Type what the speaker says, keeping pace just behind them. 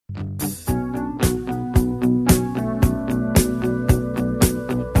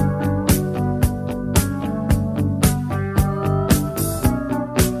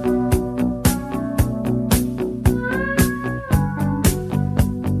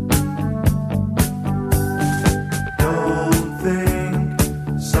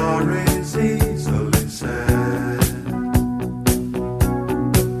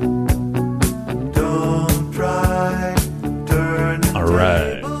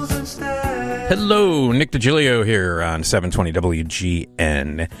Hello, Nick Digilio here on 720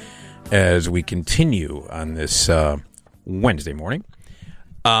 WGN as we continue on this Wednesday morning.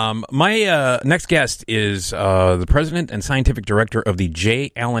 My next guest is the president and scientific director of the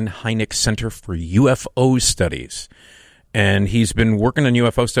J. Allen Hynek Center for UFO Studies. And he's been working on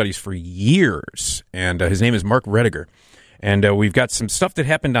UFO studies for years. And his name is Mark Rodeghier. And we've got some stuff that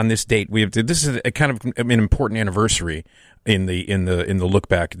happened on this date. This is a kind of an important anniversary in the look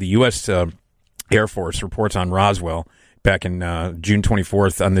back. The U.S. Air Force reports on Roswell back in June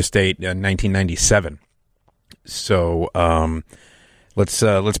 24th on this date, 1997. So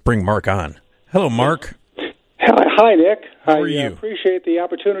let's bring Mark on. Hello, Mark. Hi, Nick. How are you? I appreciate the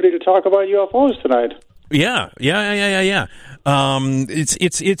opportunity to talk about UFOs tonight. Yeah.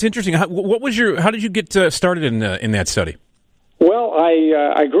 It's interesting. How did you get started in that study? Well,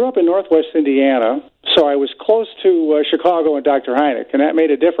 I grew up in Northwest Indiana, so I was close to Chicago and Dr. Hynek, and that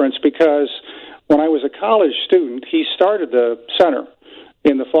made a difference because when I was a college student, he started the center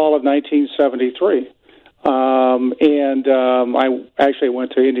in the fall of 1973. I actually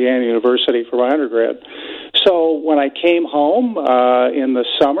went to Indiana University for my undergrad. So when I came home in the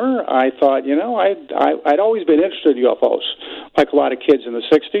summer, I thought, I'd always been interested in UFOs, like a lot of kids in the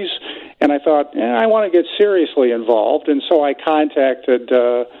 60s, and I thought, I want to get seriously involved, and so I contacted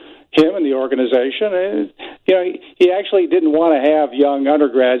him and the organization. And, he actually didn't want to have young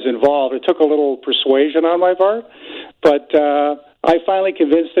undergrads involved. It took a little persuasion on my part, but I finally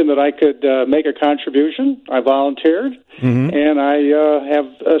convinced him that I could make a contribution. I volunteered, and I have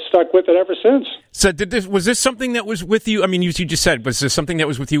stuck with it ever since. So was this something that was with you? I mean, you just said, was this something that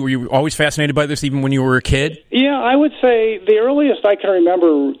was with you? Were you always fascinated by this even when you were a kid? Yeah, I would say the earliest I can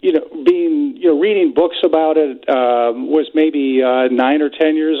remember, reading books about it was maybe 9 or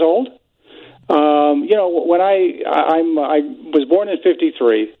 10 years old. When I was born in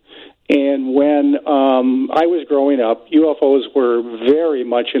 1953. And when I was growing up, UFOs were very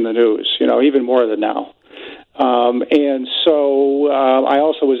much in the news, even more than now. And so I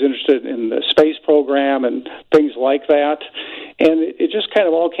also was interested in the space program and things like that. And it just kind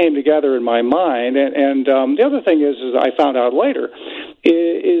of all came together in my mind. And the other thing is I found out later,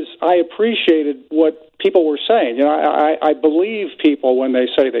 is I appreciated what people were saying. I believe people when they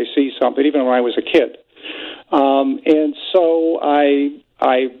say they see something, even when I was a kid. And so I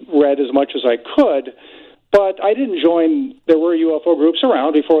read as much as I could, but I didn't join. There were UFO groups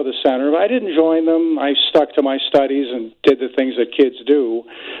around before the center, but I didn't join them. I stuck to my studies and did the things that kids do.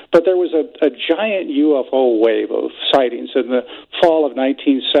 But there was a giant UFO wave of sightings in the fall of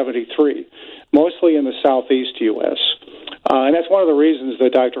 1973, mostly in the southeast U.S., and that's one of the reasons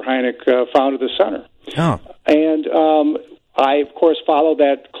that Dr. Hynek founded the center. Oh. And I, of course, followed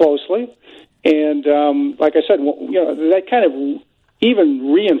that closely. And like I said, that kind of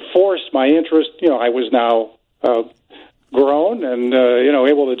even reinforced my interest. I was now grown and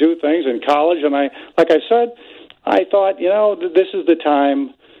able to do things in college, and I thought, this is the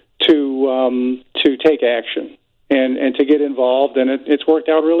time to take action and to get involved, and it's worked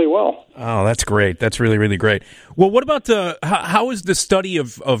out really well. Oh, that's great. That's really, really great. Well, what about how is the study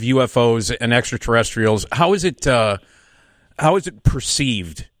of UFOs and extraterrestrials? How is it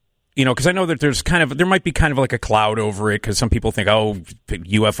perceived? Because I know that there might be kind of like a cloud over it because some people think,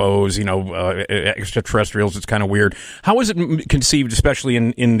 UFOs, extraterrestrials, it's kind of weird. How is it conceived, especially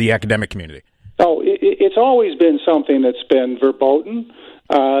in the academic community? Oh, it's always been something that's been verboten,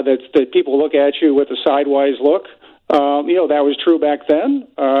 that people look at you with a sidewise look. That was true back then,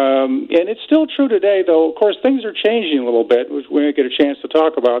 and it's still true today, though. Of course, things are changing a little bit, which we may get a chance to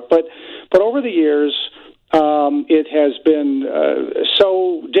talk about. But over the years, it has been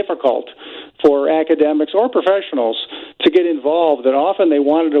so difficult for academics or professionals to get involved that often they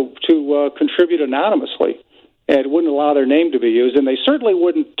wanted to contribute anonymously and wouldn't allow their name to be used, and they certainly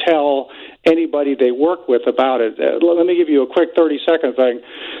wouldn't tell anybody they work with about it. Let me give you a quick 30-second thing.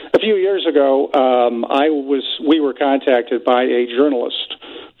 A few years ago, we were contacted by a journalist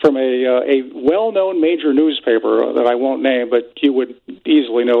from a well-known major newspaper that I won't name, but you would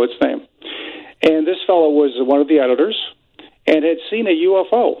easily know its name. And this fellow was one of the editors and had seen a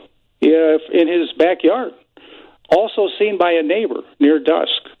UFO in his backyard, also seen by a neighbor near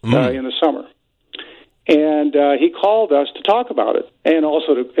dusk in the summer. And he called us to talk about it, and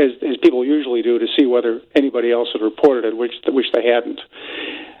also as people usually do, to see whether anybody else had reported it, which they hadn't.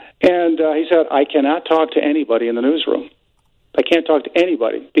 And he said, I cannot talk to anybody in the newsroom. I can't talk to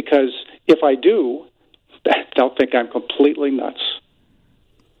anybody, because if I do, they'll think I'm completely nuts.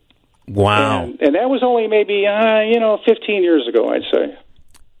 Wow. And that was only maybe, 15 years ago, I'd say.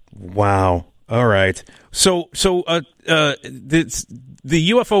 Wow. All right. So the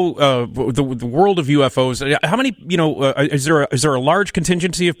UFO, the world of UFOs. How many? Is there a large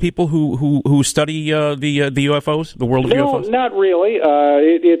contingency of people who study the UFOs, the world of UFOs? No, not really.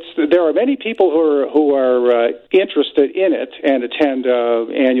 There are many people who are interested in it and attend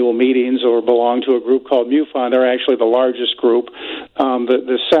annual meetings or belong to a group called MUFON. They're actually the largest group.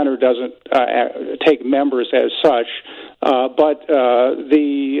 The center doesn't take members as such, but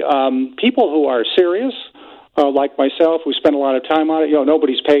the people who are serious, like myself, who spend a lot of time on it,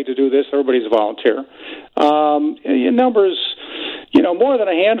 nobody's paid to do this; everybody's a volunteer. Numbers, more than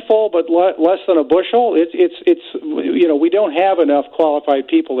a handful, but less than a bushel. We don't have enough qualified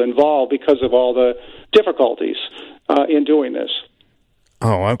people involved because of all the difficulties in doing this.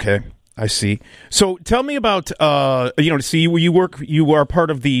 Oh, okay. I see. So tell me about, you are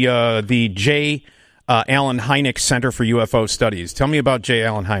part of the J. Allen Hynek Center for UFO Studies. Tell me about J.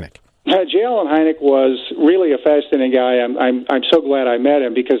 Allen Hynek. J. Allen Hynek was really a fascinating guy. I'm so glad I met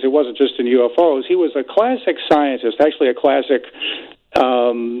him because it wasn't just in UFOs. He was a classic scientist, actually a classic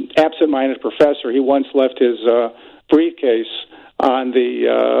absent-minded professor. He once left his briefcase on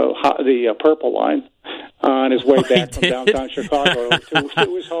the Purple Line on his way back from downtown Chicago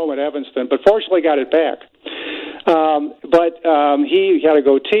to his home in Evanston, but fortunately got it back. He had a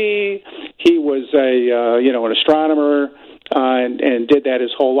goatee. He was an astronomer. And did that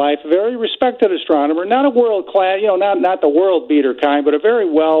his whole life. A very respected astronomer, not a world class, not the world beater kind, but a very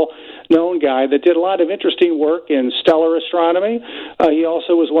well known guy that did a lot of interesting work in stellar astronomy. He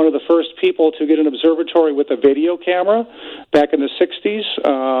also was one of the first people to get an observatory with a video camera back in the 60s,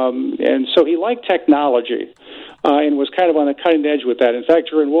 and so he liked technology and was kind of on the cutting edge with that. In fact,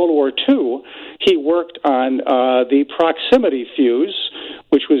 during World War II, he worked on the proximity fuse,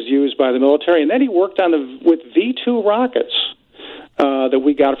 which was used by the military, and then he worked on with V-2 rockets that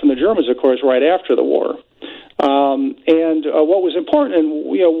we got from the Germans, of course, right after the war. What was important, and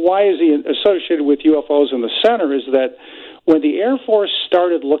why is he associated with UFOs in the center, is that when the Air Force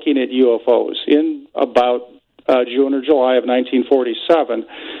started looking at UFOs in about June or July of 1947,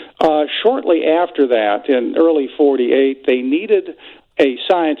 shortly after that, in early 48, they needed a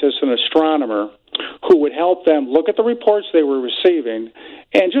scientist, an astronomer, who would help them look at the reports they were receiving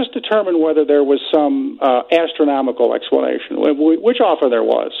and just determine whether there was some astronomical explanation, which often there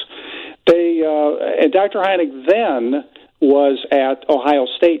was. And Dr. Hynek then was at Ohio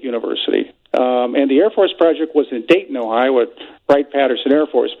State University, and the Air Force project was in Dayton, Ohio, at Wright-Patterson Air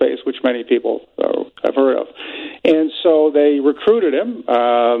Force Base, which many people have heard of. And so they recruited him,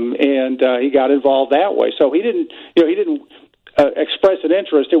 and he got involved that way. So he didn't express an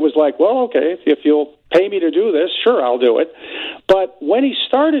interest. It was like, well, okay, if you'll pay me to do this, sure, I'll do it. But when he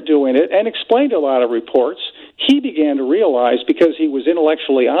started doing it and explained a lot of reports, he began to realize, because he was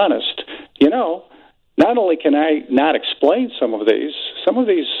intellectually honest, not only can I not explain some of these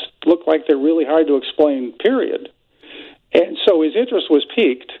look like they're really hard to explain, period. And so his interest was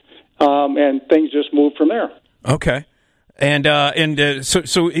piqued, and things just moved from there. Okay. So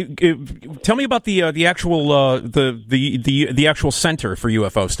tell me about the actual Center for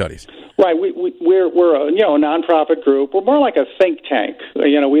UFO Studies. Right, we're a nonprofit group. We're more like a think tank.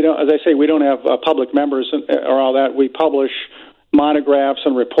 We don't, as I say, we don't have public members or all that. We publish monographs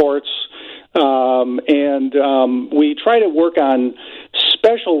and reports, and we try to work on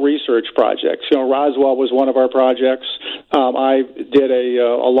special research projects. Roswell was one of our projects. I did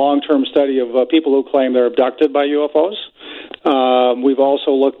a long-term study of people who claim they're abducted by UFOs. We've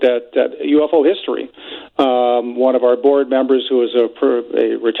also looked at UFO history. One of our board members, who is a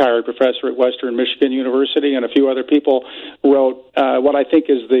retired professor at Western Michigan University, and a few other people wrote what I think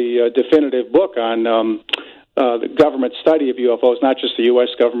is the definitive book on the government study of UFOs, not just the U.S.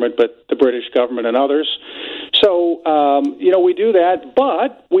 government, but the British government and others. So, we do that,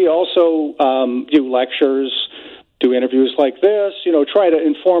 but we also do lectures, do interviews like this, try to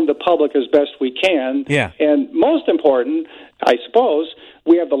inform the public as best we can. Yeah. And most important, I suppose,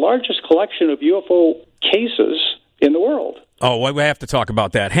 we have the largest collection of UFO cases in the world. Oh, we have to talk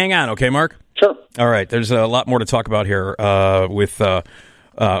about that. Hang on, okay, Mark? Sure. All right, there's a lot more to talk about here with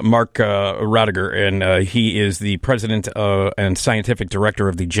Mark Rodeghier, and he is the president and scientific director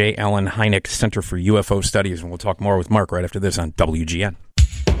of the J. Allen Hynek Center for UFO Studies, and we'll talk more with Mark right after this on WGN.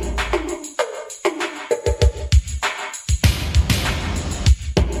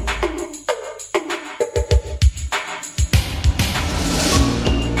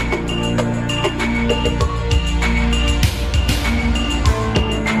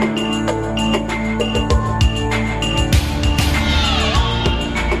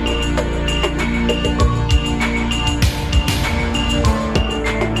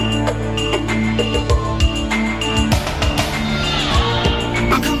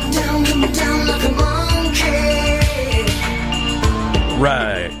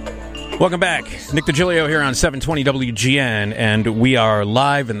 Welcome back. Nick Digilio here on 720 WGN, and we are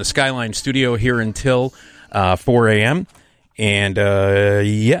live in the Skyline studio here until 4 a.m. And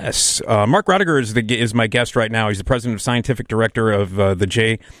yes, Mark Rodeghier is my guest right now. He's the president of scientific director of the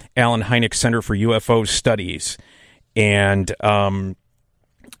J. Allen Hynek Center for UFO Studies. And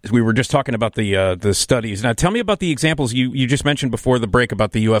we were just talking about the studies. Now, tell me about the examples you just mentioned before the break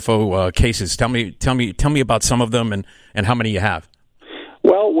about the UFO cases. Tell me about some of them and how many you have.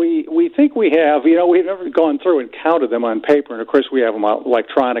 Well, we think we have, we've never gone through and counted them on paper, and of course we have them out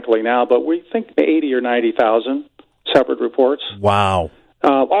electronically now, but we think 80 or 90,000 separate reports. Wow.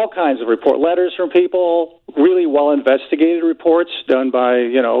 All kinds of letters from people, really well-investigated reports done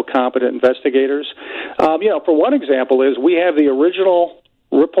by, competent investigators. For one example is we have the original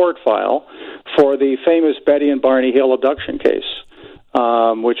report file for the famous Betty and Barney Hill abduction case.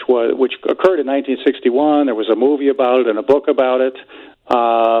 Which occurred in 1961. There was a movie about it and a book about it.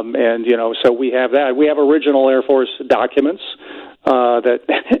 So we have that. We have original Air Force documents that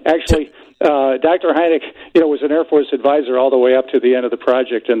actually Dr. Hynek, was an Air Force advisor all the way up to the end of the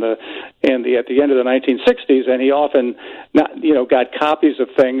project at the end of the 1960s, and he often got copies of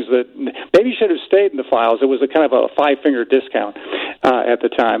things that maybe should have stayed in the files. It was a kind of a five-finger discount at the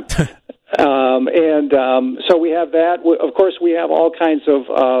time. So we have that. Of course, we have all kinds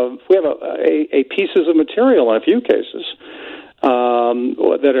of we have a pieces of material in a few cases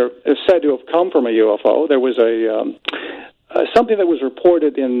that are said to have come from a UFO. There was something that was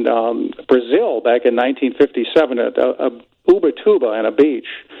reported in Brazil back in 1957 at Ubatuba on a beach,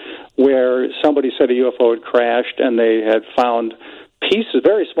 where somebody said a UFO had crashed, and they had found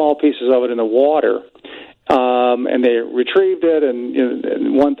very small pieces of it in the water. And they retrieved it,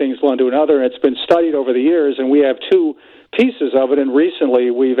 and one thing's led to another, and it's been studied over the years, and we have two pieces of it, and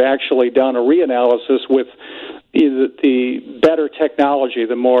recently we've actually done a reanalysis with the better technology,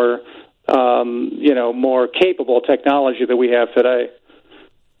 the more more capable technology that we have today.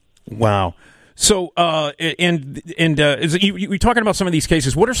 Wow. So, you talking about some of these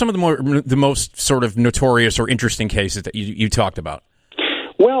cases. What are some of the most sort of notorious or interesting cases that you talked about?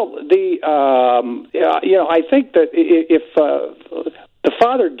 Well, I think that if the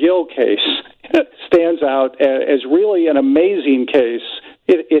Father Gill case stands out as really an amazing case.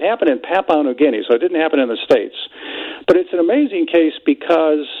 It happened in Papua New Guinea, so it didn't happen in the States. But it's an amazing case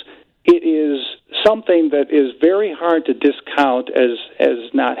because it is something that is very hard to discount as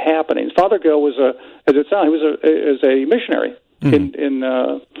not happening. Father Gill was a missionary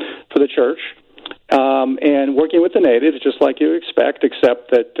for the church. And working with the natives, just like you expect,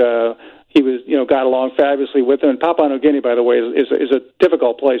 except that he was, got along fabulously with them. And Papua New Guinea, by the way, is a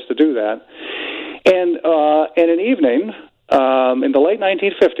difficult place to do that. And an evening in the late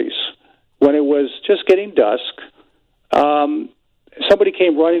 1950s, when it was just getting dusk, somebody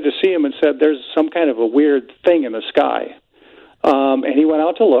came running to see him and said, "There's some kind of a weird thing in the sky." And he went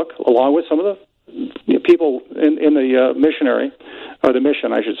out to look, along with some of the people in the missionary, or the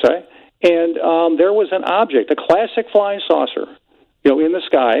mission, I should say. And there was an object, a classic flying saucer, in the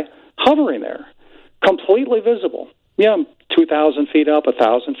sky, hovering there, completely visible. 2,000 feet up,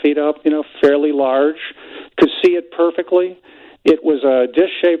 1,000 feet up, fairly large. Could see it perfectly. It was a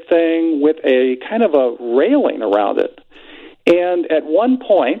dish-shaped thing with a kind of a railing around it. And at one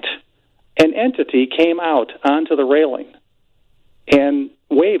point, an entity came out onto the railing and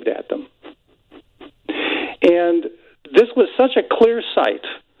waved at them. And this was such a clear sight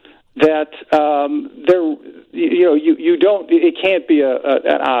that it can't be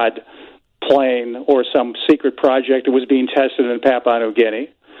an odd plane or some secret project that was being tested in Papua New Guinea.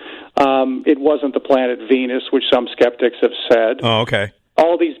 It wasn't the planet Venus, which some skeptics have said. Oh, okay.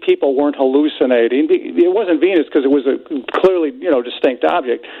 All these people weren't hallucinating. It wasn't Venus because it was a clearly, distinct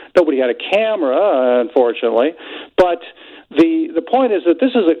object. Nobody had a camera, unfortunately. But the point is that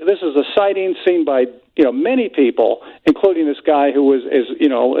this is a sighting seen by many people, including this guy who was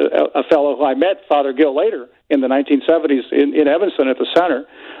a fellow who I met, Father Gill, later in the 1970s in Evanston at the center.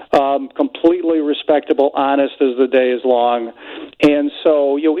 Completely respectable, honest as the day is long. And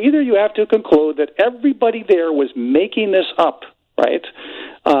so either you have to conclude that everybody there was making this up, right?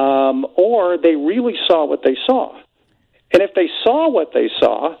 Or they really saw what they saw. And if they saw what they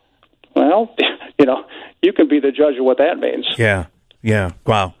saw, well, you can be the judge of what that means. Yeah. Yeah.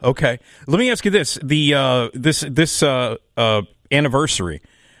 Wow. Okay. Let me ask you this: this anniversary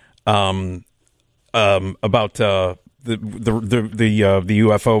about the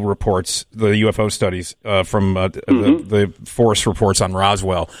UFO reports, the UFO studies from the force reports on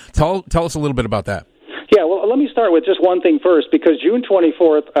Roswell. Tell us a little bit about that. Yeah, well, let me start with just one thing first, because June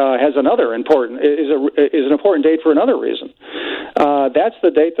 24th has an important date for another reason. That's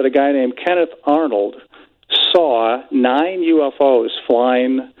the date that a guy named Kenneth Arnold saw 9 UFOs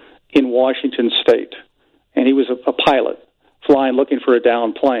flying in Washington State, and he was a pilot flying looking for a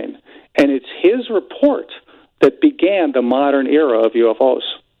downed plane. And it's his report that began the modern era of UFOs.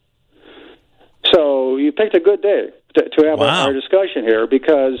 So you picked a good day to have our discussion here,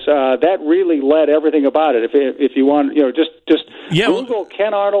 because that really led everything about it. If you want, just Google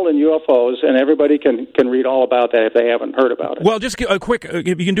Ken Arnold and UFOs, and everybody can read all about that if they haven't heard about it. Well, just a quick,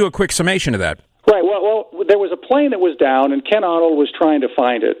 you can do a quick summation of that. Right. Well, there was a plane that was down, and Ken Arnold was trying to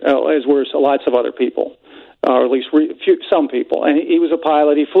find it, as were lots of other people, or at least some people. And he was a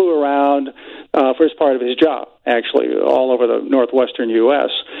pilot. He flew around first part of his job, actually, all over the northwestern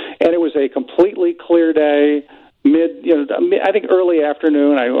U.S. And it was a completely clear day, I think early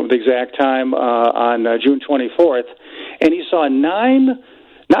afternoon, I don't know the exact time, on June 24th. And he saw 9,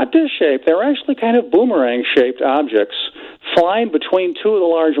 not dish-shaped, they were actually kind of boomerang-shaped objects flying between 2 of the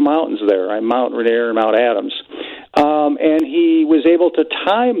large mountains there, Mount Rainier and Mount Adams. And he was able to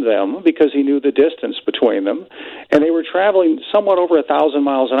time them because he knew the distance between them, and they were traveling somewhat over 1,000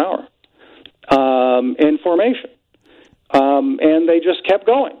 miles an hour in formation. And they just kept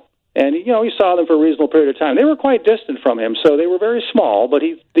going. And, he saw them for a reasonable period of time. They were quite distant from him, so they were very small, but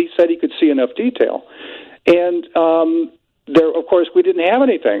he said he could see enough detail. And there, of course, we didn't have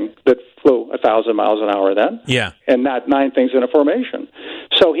anything that flew 1,000 miles an hour then. Yeah. And not 9 things in a formation.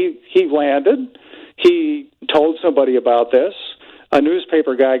 So he landed. He told somebody about this. A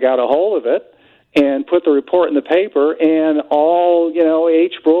newspaper guy got a hold of it and put the report in the paper, and all,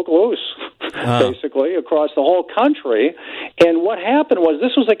 H broke loose, basically, across the whole country. And what happened was,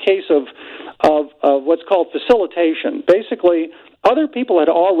 this was a case of what's called facilitation. Basically, other people had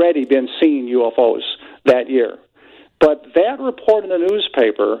already been seeing UFOs that year. But that report in the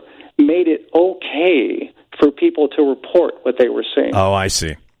newspaper made it okay for people to report what they were seeing. Oh, I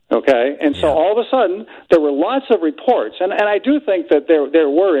see. Okay, and so all of a sudden, there were lots of reports, and I do think that there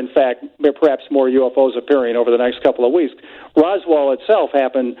were, in fact, perhaps more UFOs appearing over the next couple of weeks. Roswell itself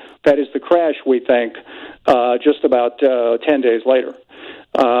happened, that is the crash, we think, just about 10 days later.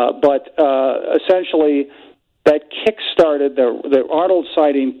 But essentially, that kick-started, the Arnold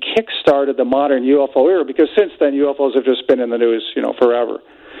sighting kick-started the modern UFO era, because since then, UFOs have just been in the news, forever.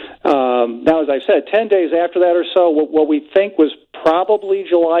 Now, as I said, 10 days after that or so, what we think was probably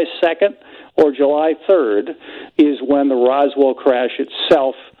July 2nd or July 3rd is when the Roswell crash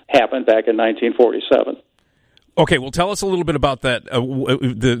itself happened back in 1947. Okay, well, tell us a little bit about that,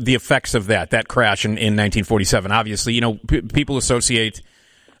 the effects of that crash in 1947. Obviously, people associate,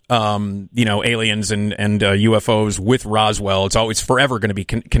 aliens and UFOs with Roswell. It's always forever going to be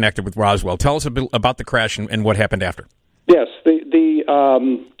connected with Roswell. Tell us a bit about the crash and what happened after. Yes,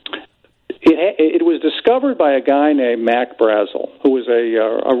 it was discovered by a guy named Mac Brazel, who was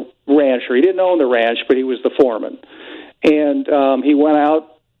a rancher. He didn't own the ranch, but he was the foreman. And he went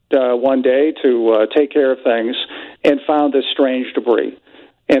out one day to take care of things and found this strange debris.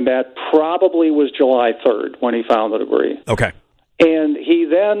 And that probably was July 3rd when he found the debris. Okay. And he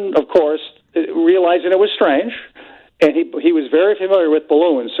then, of course, realizing it was strange, and he was very familiar with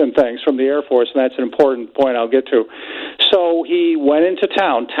balloons and things from the Air Force, and that's an important point I'll get to. So he went into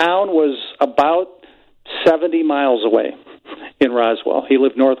town. Town was about 70 miles away in Roswell. He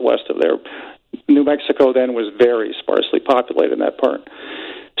lived northwest of there. New Mexico then was very sparsely populated in that part.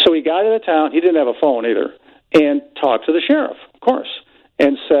 So he got into town. He didn't have a phone either, and talked to the sheriff, of course,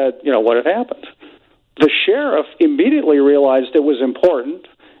 and said, what had happened. The sheriff immediately realized it was important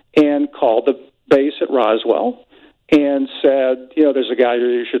and called the base at Roswell and said, there's a guy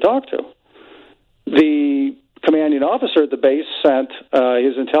you should talk to. The commanding officer at the base sent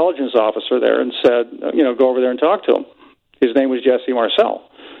his intelligence officer there and said, go over there and talk to him. His name was Jesse Marcel.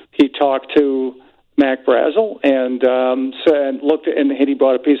 He talked to Mac Brazel and looked at, and he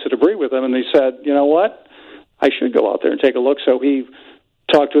brought a piece of debris with him, and he said, you know what, I should go out there and take a look. So he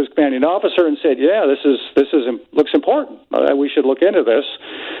talked to his commanding officer and said, yeah, this looks important. We should look into this.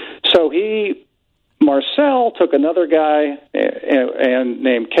 So Marcel took another guy and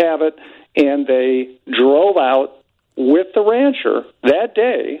named Cavett, and they drove out with the rancher that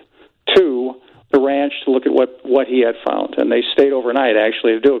day to the ranch to look at what he had found. And they stayed overnight,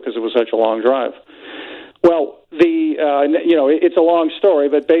 actually, to do it because it was such a long drive. Well, it's a long story,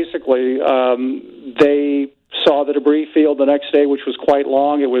 but basically they saw the debris field the next day, which was quite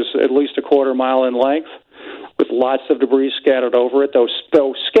long. It was at least a quarter mile in length, with lots of debris scattered over it, though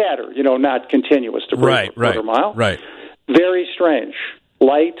scattered, not continuous debris. Right. Quarter mile. Right. Very strange.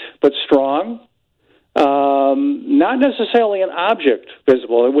 Light but strong. Not necessarily an object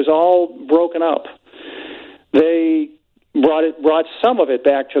visible. It was all broken up. They brought some of it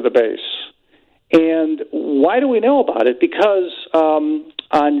back to the base. And why do we know about it? Because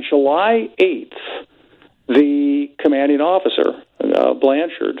on July 8th, the commanding officer,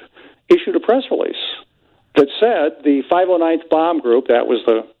 Blanchard, issued a press release that said the 509th Bomb Group, that was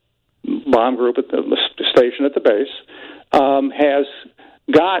the bomb group at the station at the base, has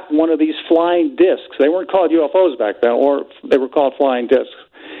got one of these flying discs. They weren't called UFOs back then, or they were called flying discs.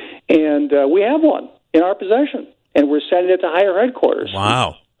 And we have one in our possession, and we're sending it to higher headquarters.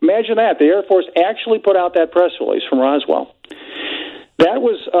 Wow. Imagine that. The Air Force actually put out that press release from Roswell. That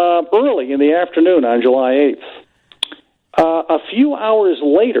was early in the afternoon on July 8th. A few hours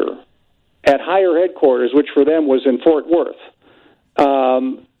later, at higher headquarters, which for them was in Fort Worth,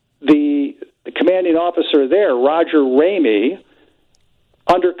 the commanding officer there, Roger Ramey,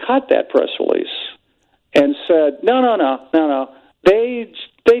 undercut that press release and said, no.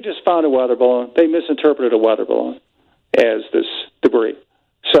 They just found a weather balloon. They misinterpreted a weather balloon as this debris.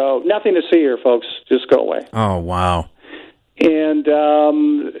 So nothing to see here, folks. Just go away. Oh, wow. And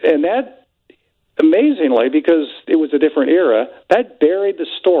that, amazingly, because it was a different era, that buried the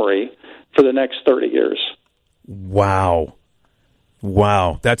story for the next 30 years. Wow.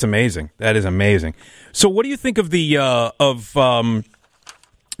 That's amazing. That is amazing. So what do you think of the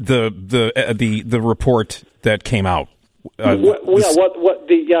report that came out? As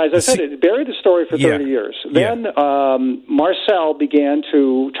I said, it buried the story for 30 years. Then Marcel began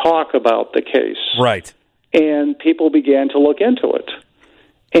to talk about the case. Right. And people began to look into it.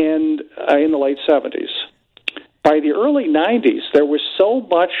 And in the late 70s. By the early 90s, there was so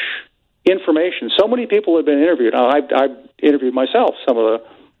much information. So many people had been interviewed. I interviewed myself, some of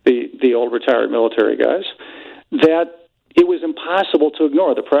the old retired military guys, that it was impossible to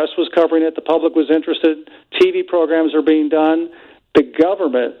ignore. The press was covering it. The public was interested. TV programs are being done. The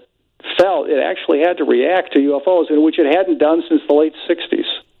government felt it actually had to react to UFOs, which it hadn't done since the late 60s.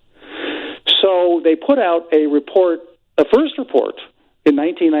 So they put out a first report in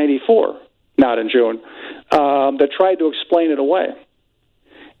 1994, not in June, that tried to explain it away.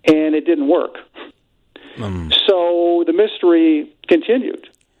 And it didn't work. So the mystery continued.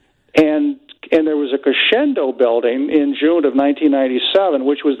 And there was a crescendo building in June of 1997,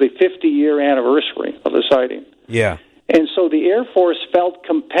 which was the 50-year anniversary of the sighting. Yeah. And so the Air Force felt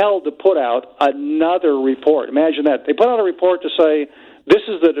compelled to put out another report. Imagine that. They put out a report to say, this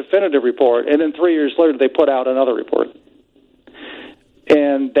is the definitive report, and then 3 years later they put out another report.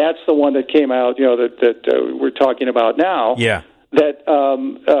 And that's the one that came out, that we're talking about now. Yeah. That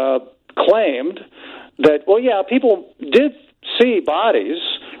claimed that, people did see bodies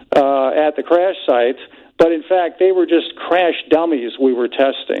at the crash site, but in fact they were just crash dummies we were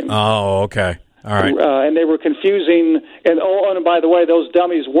testing. Oh, okay. All right. And they were confusing, and by the way, those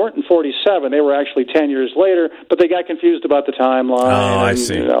dummies weren't in 47. They were actually 10 years later, but they got confused about the timeline. Oh, I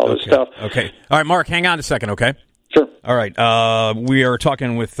see. And all this stuff. Okay. All right, Mark, hang on a second, okay? Sure. All right. We are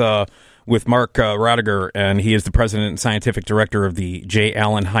talking with Mark Rodeghier, and he is the president and scientific director of the J.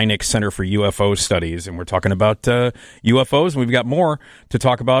 Allen Hynek Center for UFO Studies, and we're talking about UFOs, and we've got more to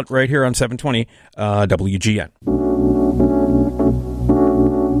talk about right here on 720 WGN.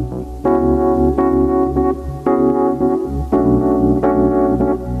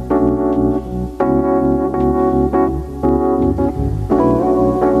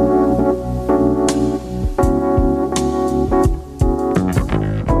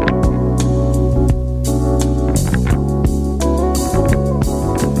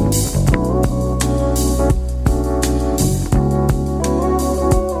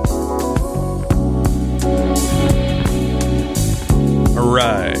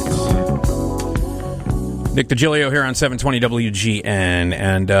 Nick Digilio here on 720 WGN,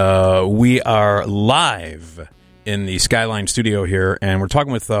 and we are live in the Skyline studio here, and we're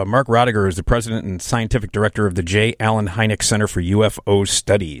talking with Mark Rodeghier, who's the president and scientific director of the J. Allen Hynek Center for UFO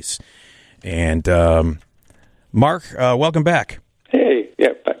Studies. And Mark, welcome back. Hey,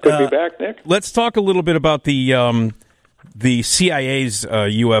 good to be back, Nick. Let's talk a little bit about the CIA's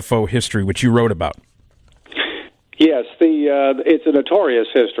UFO history, which you wrote about. Yes, it's a notorious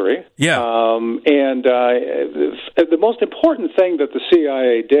history. Yeah. And the most important thing that the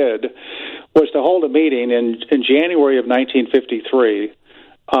CIA did was to hold a meeting in January of 1953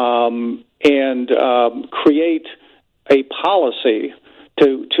 and create a policy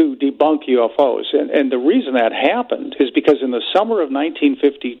to debunk UFOs. And the reason that happened is because in the summer of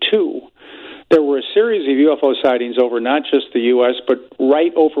 1952, there were a series of UFO sightings over not just the U.S., but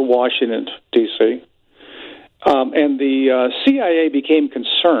right over Washington, D.C., and the CIA became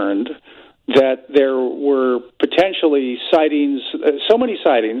concerned that there were potentially sightings, so many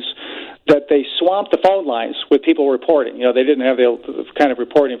sightings, that they swamped the phone lines with people reporting. They didn't have the kind of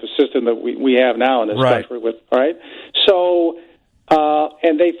reporting system that we have now in this country. All right? So,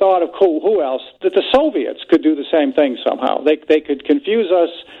 and they thought of who else? That the Soviets could do the same thing somehow. They could confuse us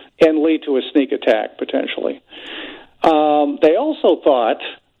and lead to a sneak attack, potentially. They also thought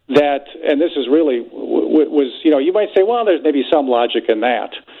that, and this is really was, you might say, well, there's maybe some logic in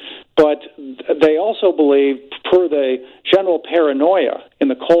that. But they also believed, per the general paranoia in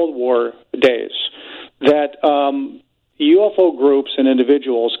the Cold War days, that UFO groups and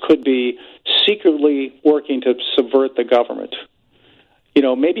individuals could be secretly working to subvert the government.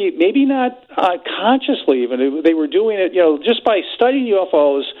 Maybe not consciously even. They were doing it, just by studying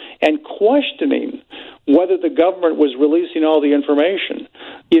UFOs and questioning whether the government was releasing all the information.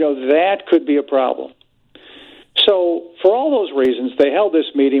 That could be a problem. So, for all those reasons, they held this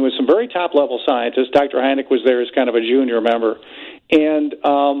meeting with some very top-level scientists. Dr. Hynek was there as kind of a junior member. And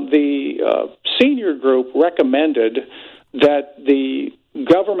the senior group recommended that the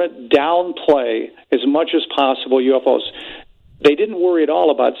government downplay as much as possible UFOs. They didn't worry at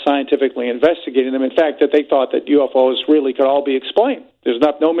all about scientifically investigating them. In fact, that they thought that UFOs really could all be explained. There's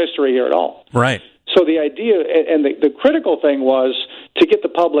no mystery here at all. Right. So the idea, and the critical thing was to get the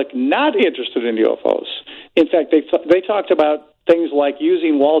public not interested in UFOs. In fact, they talked about things like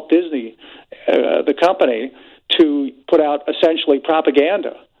using Walt Disney, the company, to put out essentially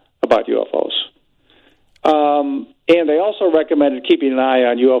propaganda about UFOs. And they also recommended keeping an eye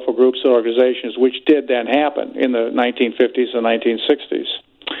on UFO groups and organizations, which did then happen in the 1950s and 1960s.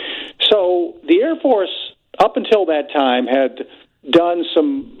 So the Air Force, up until that time, had done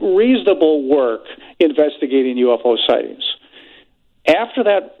some reasonable work investigating UFO sightings. After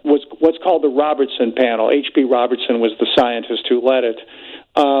that was what's called the Robertson Panel. H.B. Robertson was the scientist who led it.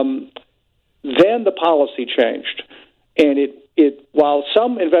 Then the policy changed. And while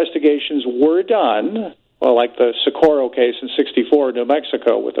some investigations were done, well, like the Socorro case in '64 in New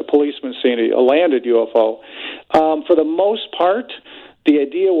Mexico with a policeman seeing a landed UFO, for the most part, the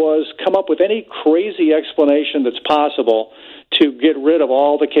idea was come up with any crazy explanation that's possible to get rid of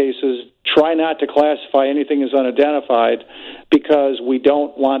all the cases, try not to classify anything as unidentified, because we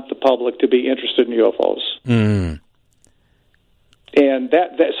don't want the public to be interested in UFOs. Mm. And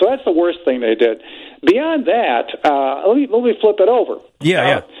so that's the worst thing they did. Beyond that, let me flip it over.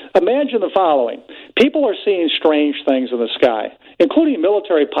 Yeah. Imagine the following. People are seeing strange things in the sky, including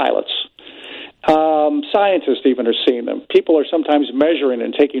military pilots. Scientists even are seeing them. People are sometimes measuring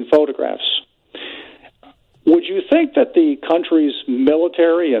and taking photographs. Would you think that the country's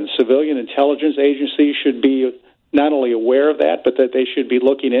military and civilian intelligence agencies should be not only aware of that, but that they should be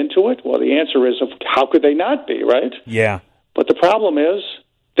looking into it? Well, the answer is, how could they not be, right? Yeah. But the problem is,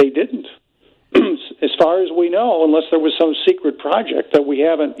 they didn't. As far as we know, unless there was some secret project that we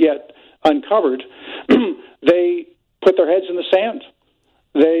haven't yet uncovered, they put their heads in the sand.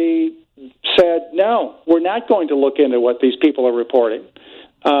 They said, no, we're not going to look into what these people are reporting.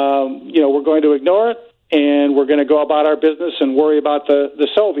 We're going to ignore it, and we're going to go about our business and worry about the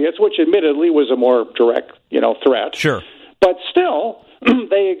Soviets, which admittedly was a more direct, threat. Sure. But still,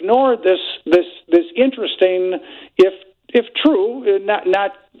 they ignored this interesting, if true,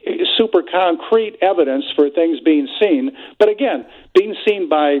 not super concrete evidence for things being seen, but again, being seen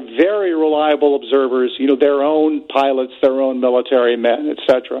by very reliable observers, their own pilots, their own military men,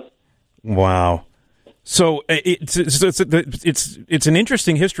 etc. Wow. So it's an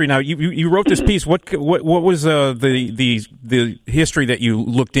interesting history. Now you wrote this piece. What was the history that you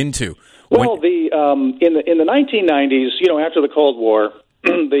looked into? Well, in the 1990s, after the Cold War,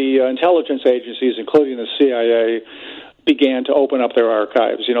 the intelligence agencies, including the CIA, began to open up their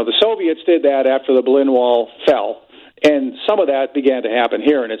archives. The Soviets did that after the Berlin Wall fell, and some of that began to happen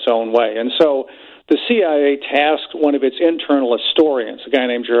here in its own way. And so the CIA tasked one of its internal historians, a guy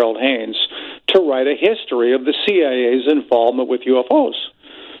named Gerald Haynes, to write a history of the CIA's involvement with UFOs.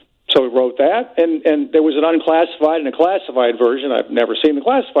 So he wrote that, and there was an unclassified and a classified version. I've never seen the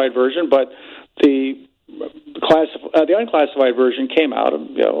classified version, but the unclassified version came out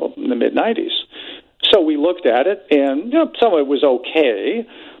in the mid-'90s. So we looked at it, and some of it was okay,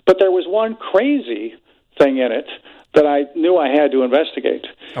 but there was one crazy thing in it that I knew I had to investigate.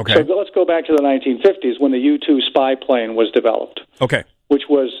 Okay. So let's go back to the 1950s when the U-2 spy plane was developed. Okay. Which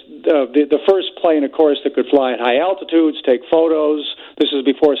was the first plane, of course, that could fly at high altitudes, take photos. This is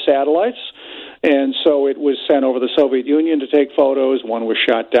before satellites. And so it was sent over the Soviet Union to take photos. One was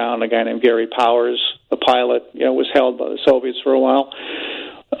shot down. A guy named Gary Powers, the pilot, was held by the Soviets for a while.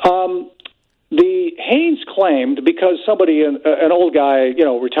 The Haynes claimed, because somebody, an old guy,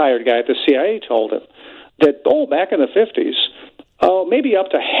 retired guy at the CIA told him, that, back in the 50s, maybe up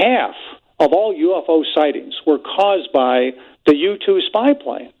to half of all UFO sightings were caused by the U-2 spy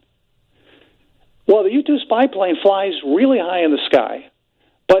plane. Well, the U-2 spy plane flies really high in the sky,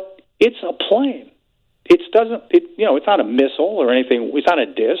 but it's a plane. It's not a missile or anything. It's not a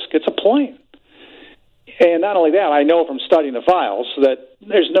disc. It's a plane. And not only that, I know from studying the files that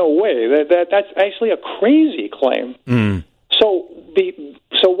there's no way that's actually a crazy claim. Mm. So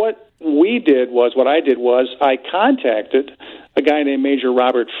what I did was I contacted a guy named Major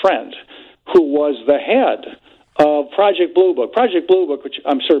Robert Friend, who was the head of Project Blue Book. Project Blue Book, which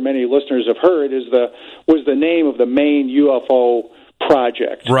I'm sure many listeners have heard, was the name of the main UFO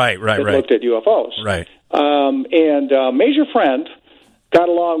project. Right. Looked at UFOs. Right. And Major Friend got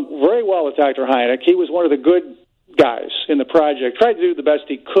along very well with Dr. Hynek. He was one of the good guys in the project, tried to do the best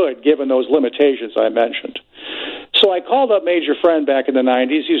he could given those limitations I mentioned. So I called up Major Friend back in the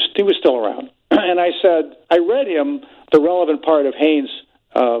 90s. He was still around. And I said, I read him the relevant part of Haynes'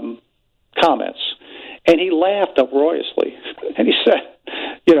 comments. And he laughed uproariously. And he said,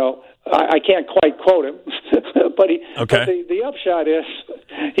 I can't quite quote him, but the upshot is,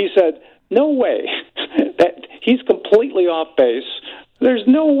 he said, no way, that he's completely off base. There's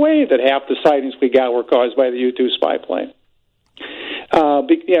no way that half the sightings we got were caused by the U-2 spy plane.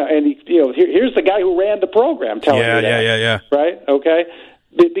 Here's the guy who ran the program telling you that. Yeah. Right? Okay?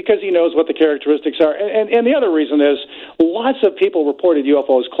 Because he knows what the characteristics are. And the other reason is lots of people reported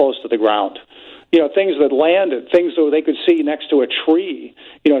UFOs close to the ground. Things that landed, things that they could see next to a tree,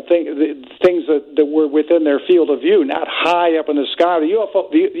 things that were within their field of view, not high up in the sky. The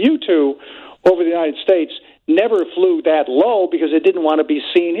U-2 over the United States never flew that low because it didn't want to be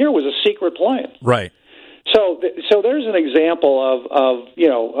seen here. It was a secret plane. Right. So there's an example of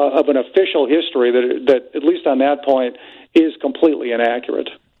an official history that at least on that point is completely inaccurate.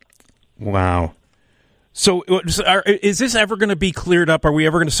 Wow. So is this ever going to be cleared up? Are we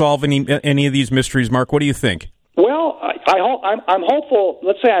ever going to solve any of these mysteries, Mark? What do you think? Well, I'm hopeful.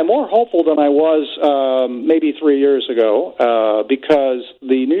 Let's say I'm more hopeful than I was maybe 3 years ago because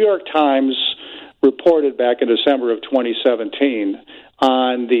the New York Times reported back in December of 2017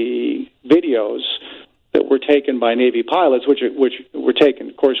 on the videos that were taken by Navy pilots, which were taken,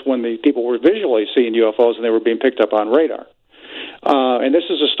 of course, when the people were visually seeing UFOs and they were being picked up on radar. And this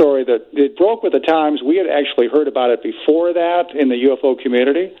is a story that it broke with the Times. We had actually heard about it before that in the UFO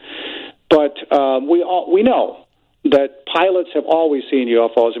community, but we know that pilots have always seen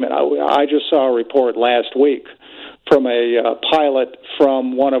UFOs. I mean, I just saw a report last week from a pilot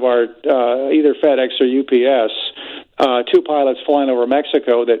from one of our either FedEx or UPS, two pilots flying over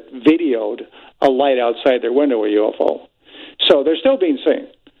Mexico that videoed a light outside their window, a UFO. So they're still being seen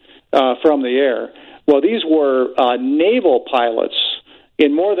from the air. Well, these were naval pilots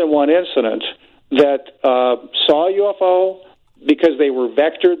in more than one incident that saw a UFO because they were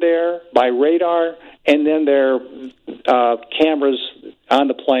vectored there by radar, and then their cameras on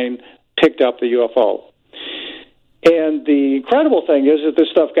the plane picked up the UFO. And the incredible thing is that this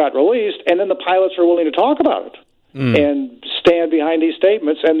stuff got released, and then the pilots were willing to talk about it and stand behind these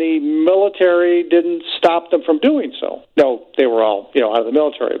statements, and the military didn't stop them from doing so. No, they were all out of the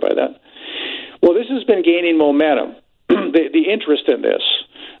military by then. Well, this has been gaining momentum, the interest in this,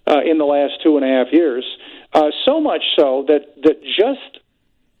 in the last 2.5 years, so much so that just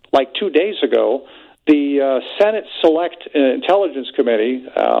like 2 days ago, the Senate Select Intelligence Committee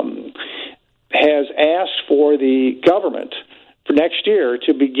has asked for the government for next year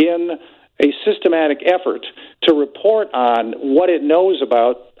to begin a systematic effort to report on what it knows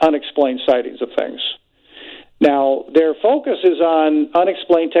about unexplained sightings of things. Now, their focus is on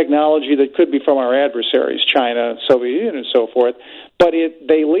unexplained technology that could be from our adversaries, China, Soviet Union, and so forth, but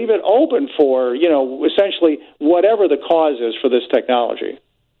they leave it open for, essentially whatever the cause is for this technology.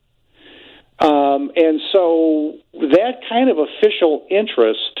 And so that kind of official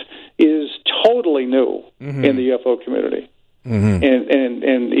interest is totally new in the UFO community and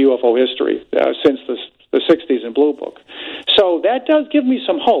in UFO history since the 60s in Blue Book. So that does give me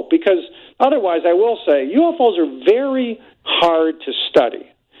some hope because otherwise, I will say, UFOs are very hard to study.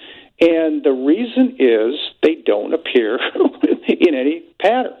 And the reason is they don't appear in any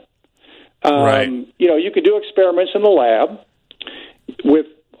pattern. Right. You could do experiments in the lab with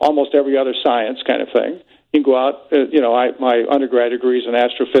almost every other science kind of thing. You can go out, my undergrad degree is in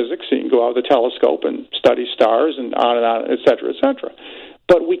astrophysics, so you can go out with a telescope and study stars and on, et cetera, et cetera.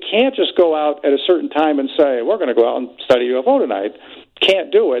 But we can't just go out at a certain time and say, we're going to go out and study UFO tonight.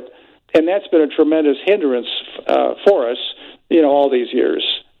 Can't do it. And that's been a tremendous hindrance for us, all these years.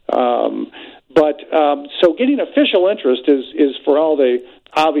 But so getting official interest is for all the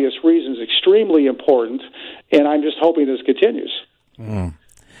obvious reasons extremely important, and I'm just hoping this continues.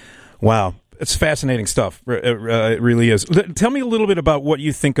 Wow. It's fascinating stuff. It really is. Tell me a little bit about what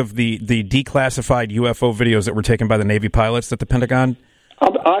you think of the declassified UFO videos that were taken by the Navy pilots at the Pentagon.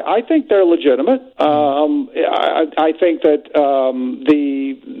 I think they're legitimate. I think that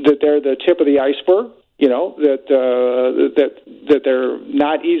that they're the tip of the iceberg. You know, that they're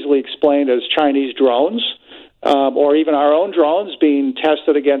not easily explained as Chinese drones, or even our own drones being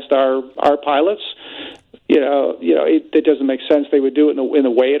tested against our pilots. It doesn't make sense they would do it in the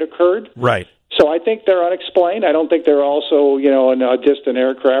way it occurred. Right. So I think they're unexplained. I don't think they're also, in a distant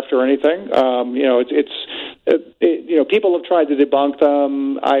aircraft or anything. People have tried to debunk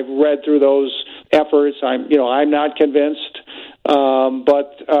them. I've read through those efforts. I'm not convinced.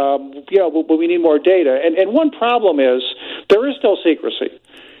 But we need more data. And one problem is there is still secrecy.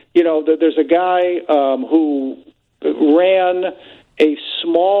 There's a guy who ran a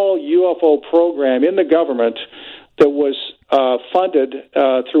small UFO program in the government that was funded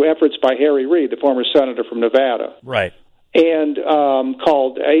through efforts by Harry Reid, the former senator from Nevada. Right. And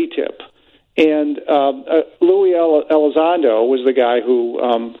called ATIP. And Louis Elizondo was the guy who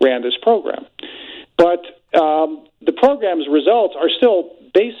ran this program. But the program's results are still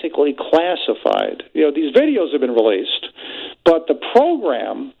basically classified. These videos have been released, but the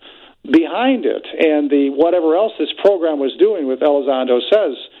program behind it and the whatever else this program was doing, with Elizondo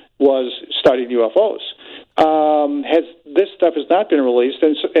says was studying UFOs. This stuff has not been released,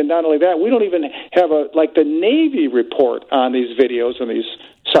 and not only that, we don't even have the Navy report on these videos and these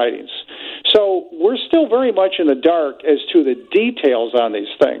sightings. So we're still very much in the dark as to the details on these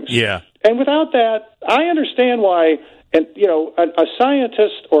things. Yeah. And without that, I understand why, a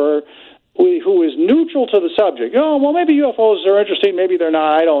scientist or who is neutral to the subject, maybe UFOs are interesting, maybe they're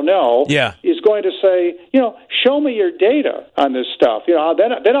not, I don't know, is going to say, show me your data on this stuff.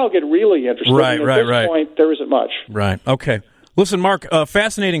 Then I'll get really interested. Right, and at this point, there isn't much. Right, okay. Listen, Mark,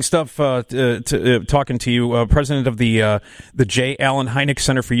 fascinating stuff talking to you, president of the J. Allen Hynek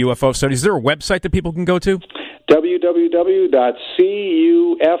Center for UFO Studies. Is there a website that people can go to? www.cufos.org,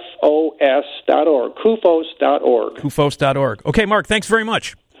 cufos.org. Cufos.org. Okay, Mark, thanks very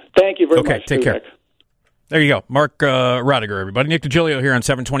much. Thank you very much. Okay, take care. Nick. There you go. Mark Rodeghier, everybody. Nick Digilio here on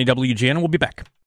 720 WGN, and we'll be back.